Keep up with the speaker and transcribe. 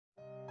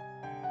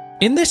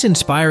In this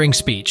inspiring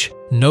speech,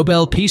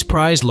 Nobel Peace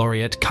Prize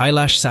laureate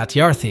Kailash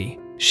Satyarthi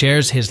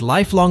shares his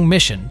lifelong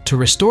mission to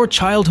restore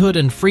childhood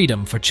and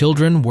freedom for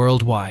children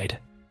worldwide.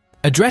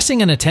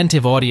 Addressing an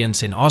attentive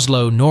audience in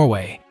Oslo,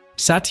 Norway,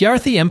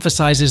 Satyarthi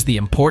emphasizes the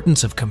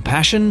importance of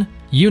compassion,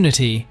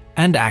 unity,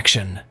 and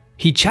action.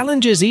 He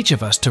challenges each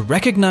of us to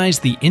recognize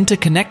the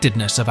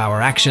interconnectedness of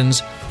our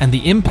actions and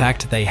the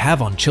impact they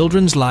have on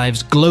children's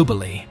lives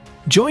globally.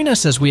 Join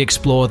us as we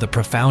explore the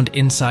profound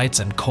insights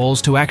and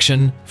calls to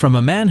action from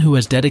a man who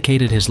has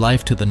dedicated his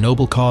life to the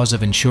noble cause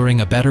of ensuring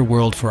a better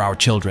world for our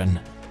children.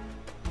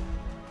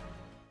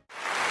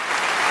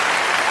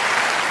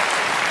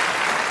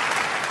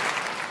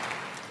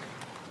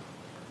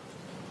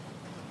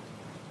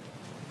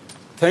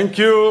 Thank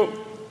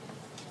you.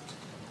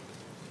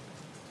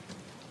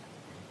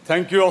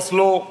 Thank you,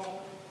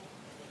 Oslo.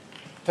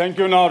 Thank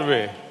you,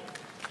 Norway.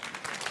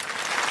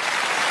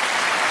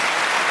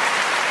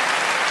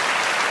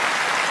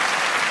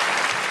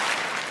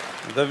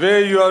 The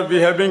way you are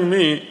behaving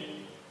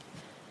me,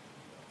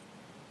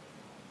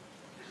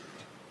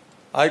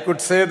 I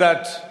could say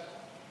that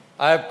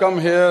I have come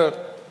here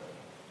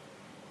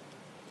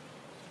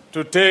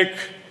to take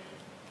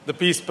the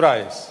Peace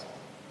Prize,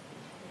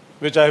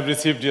 which I have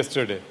received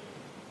yesterday.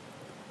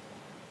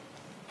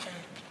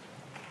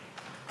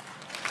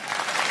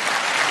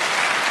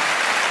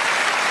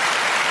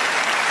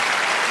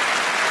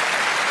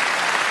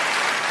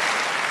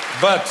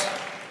 But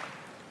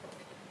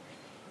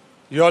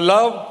your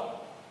love,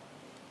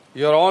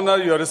 your honor,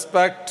 your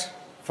respect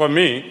for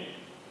me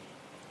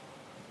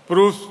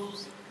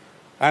proves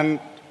and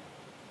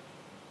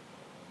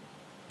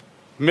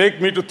make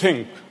me to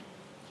think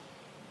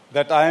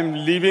that I am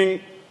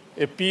leaving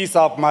a piece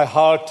of my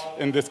heart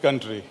in this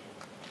country.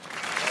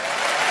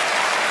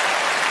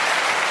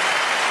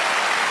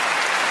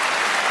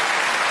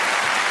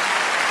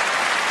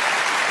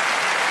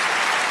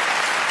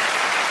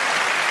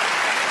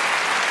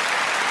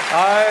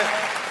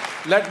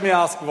 Let me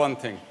ask one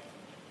thing.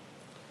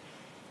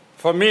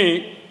 For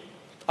me,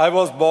 I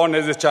was born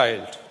as a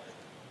child.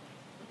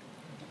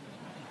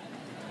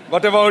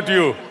 What about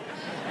you?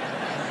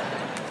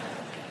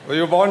 Were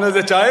you born as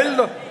a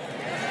child?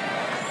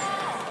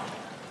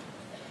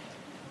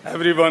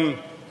 Everyone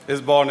is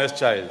born as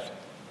child.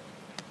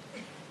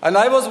 And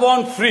I was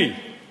born free.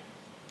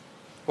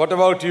 What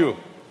about you?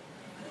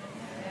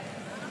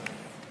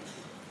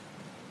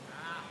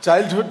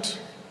 Childhood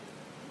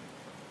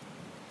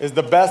is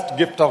the best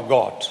gift of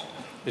God.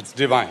 It's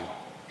divine.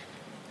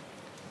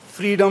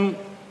 Freedom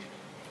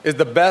is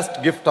the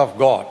best gift of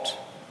God.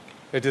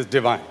 It is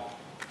divine.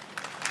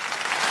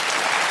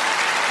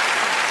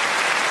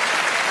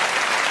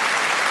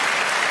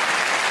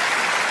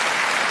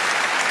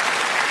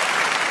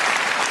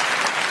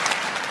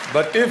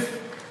 But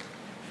if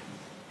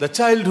the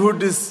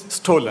childhood is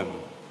stolen,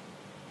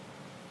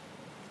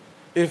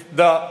 if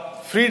the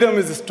freedom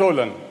is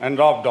stolen and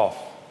robbed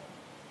off,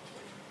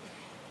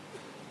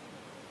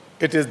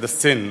 it is the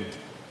sin.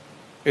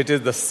 It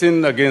is the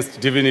sin against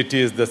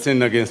divinity, is the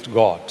sin against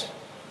God.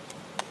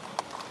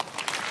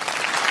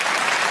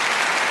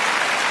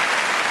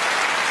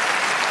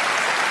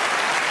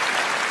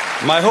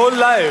 My whole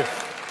life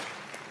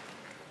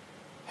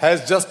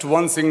has just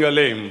one single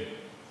aim.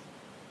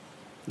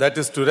 That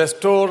is to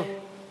restore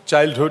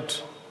childhood.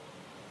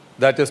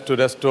 That is to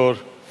restore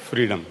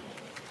freedom.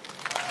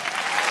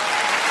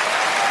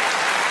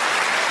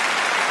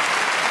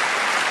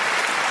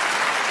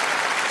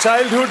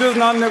 Childhood is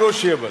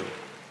non-negotiable,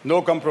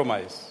 no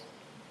compromise.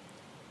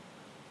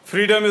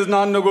 Freedom is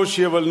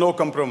non-negotiable, no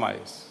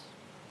compromise.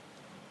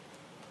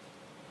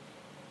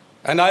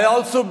 And I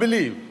also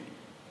believe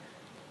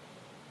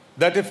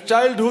that if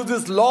childhood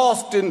is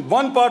lost in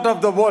one part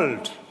of the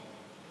world,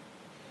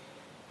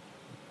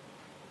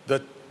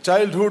 the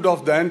childhood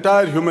of the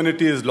entire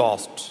humanity is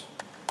lost.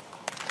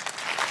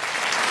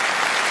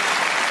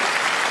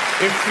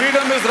 If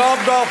freedom is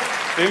robbed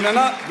off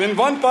in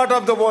one part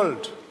of the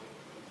world,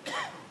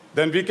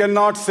 then we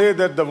cannot say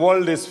that the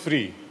world is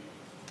free.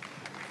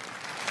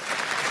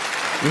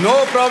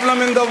 No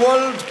problem in the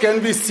world can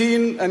be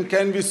seen and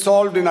can be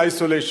solved in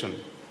isolation.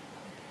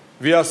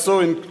 We are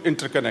so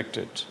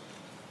interconnected.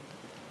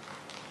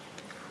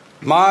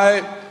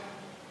 My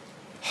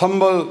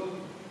humble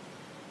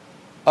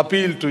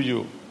appeal to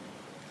you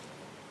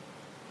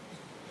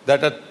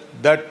that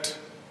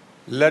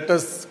let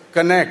us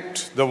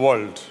connect the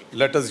world,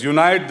 let us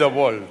unite the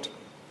world,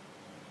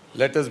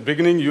 let us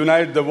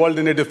unite the world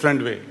in a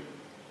different way.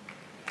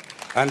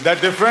 And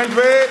that different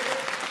way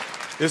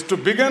is to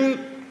begin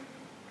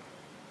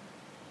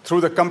through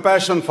the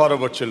compassion for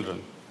our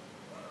children.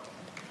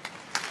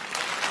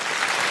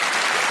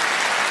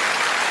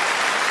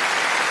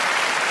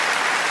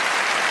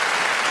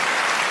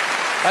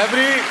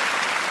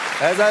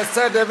 As I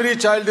said, every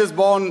child is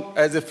born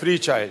as a free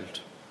child.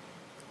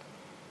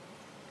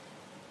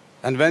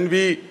 And when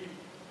we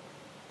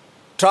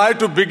try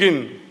to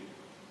begin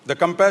the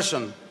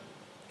compassion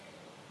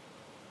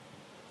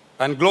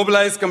and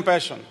globalize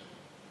compassion,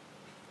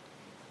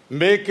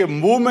 make a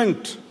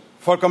movement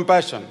for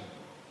compassion,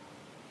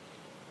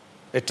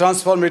 a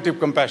transformative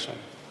compassion,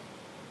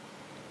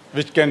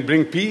 which can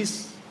bring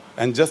peace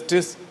and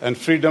justice and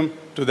freedom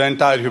to the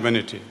entire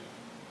humanity.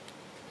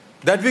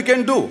 That we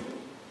can do.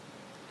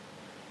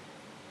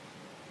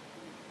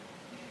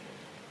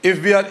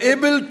 If we are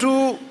able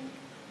to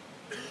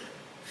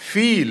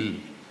feel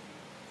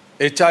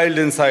a child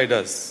inside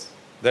us,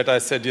 that I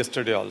said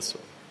yesterday also.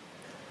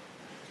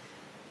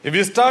 If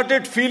we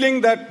started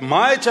feeling that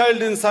my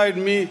child inside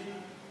me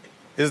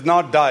is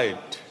not died,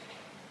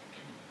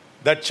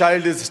 that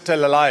child is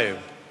still alive,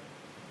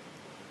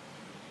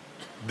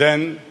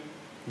 then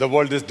the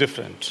world is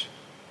different.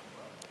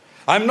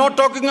 I'm not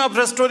talking of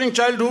restoring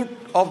childhood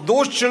of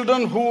those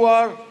children who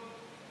are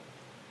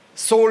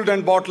sold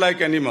and bought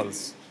like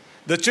animals.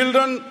 The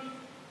children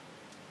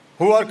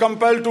who are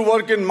compelled to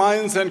work in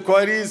mines and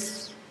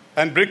quarries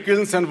and brick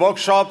kilns and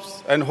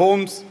workshops and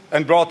homes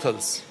and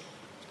brothels.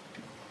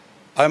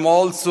 I'm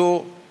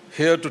also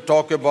here to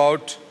talk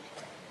about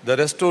the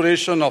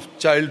restoration of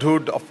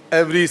childhood of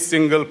every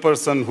single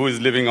person who is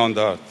living on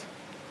the earth.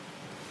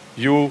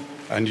 You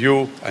and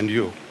you and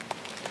you.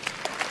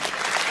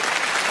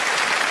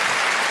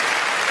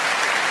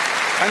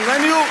 And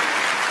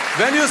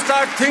when you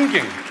start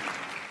thinking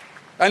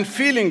and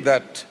feeling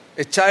that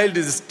a child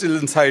is still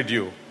inside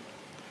you,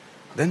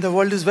 then the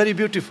world is very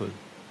beautiful.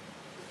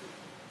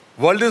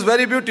 World is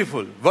very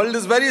beautiful. World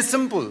is very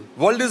simple.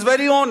 World is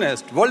very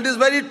honest. World is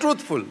very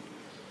truthful.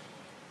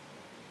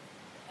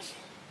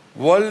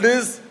 World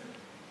is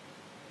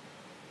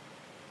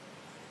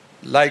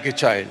like a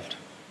child.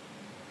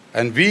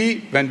 And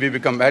when we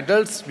become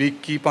adults, we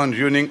keep on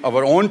ruining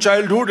our own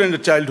childhood and the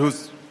childhood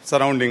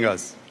surrounding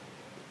us.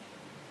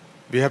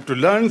 We have to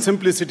learn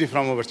simplicity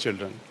from our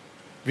children.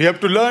 We have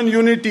to learn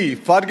unity,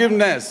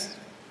 forgiveness,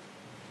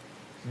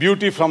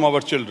 beauty from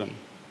our children.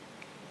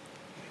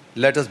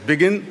 Let us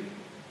begin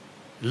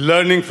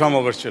learning from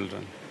our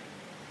children.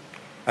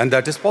 And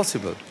that is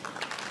possible.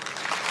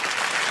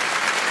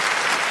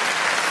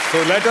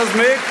 So let us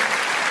make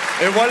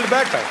a world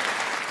better.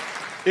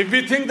 If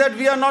we think that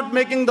we are not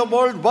making the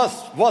world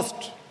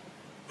worst,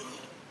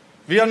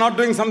 we are not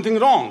doing something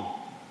wrong,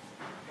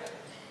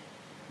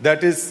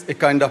 that is a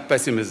kind of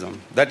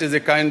pessimism. That is a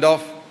kind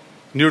of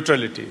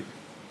neutrality.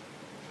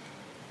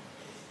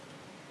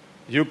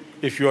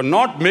 If you are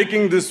not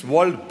making this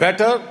world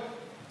better,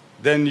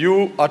 then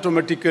you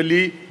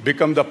automatically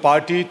become the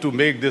party to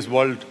make this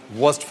world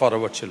worst for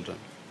our children.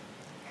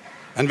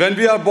 And when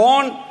we are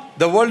born,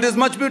 the world is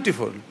much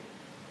beautiful.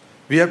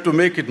 We have to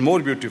make it more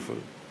beautiful.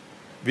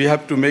 We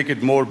have to make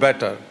it more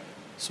better.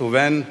 So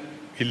when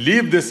we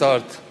leave this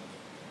earth,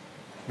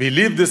 we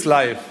leave this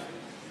life,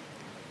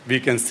 we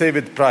can say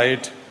with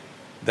pride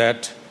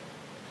that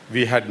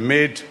we had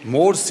made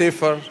more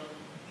safer,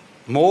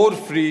 more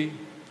free,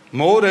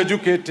 more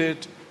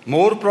educated,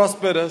 more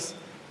prosperous,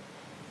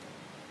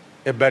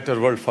 a better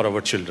world for our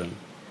children.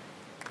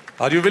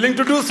 Are you willing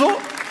to do so?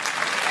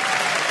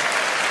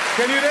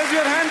 Can you raise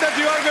your hand that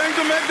you are going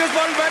to make this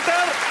world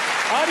better?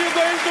 Are you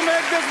going to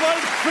make this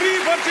world free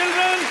for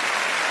children?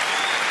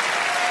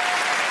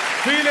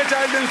 Feel a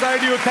child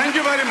inside you. Thank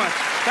you very much.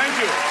 Thank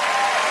you.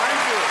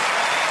 Thank you.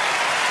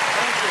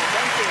 Thank you.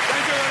 Thank you.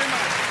 Thank you very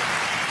much.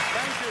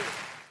 Thank you.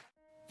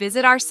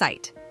 Visit our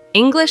site,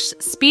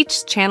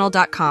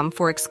 EnglishSpeechChannel.com,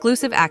 for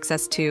exclusive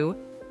access to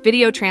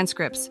video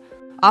transcripts,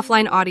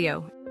 offline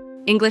audio,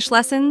 English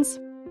lessons,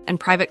 and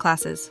private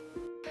classes.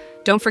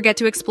 Don't forget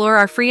to explore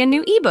our free and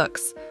new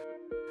ebooks.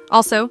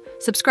 Also,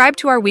 subscribe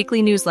to our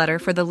weekly newsletter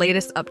for the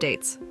latest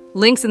updates.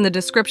 Links in the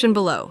description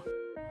below.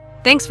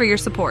 Thanks for your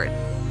support.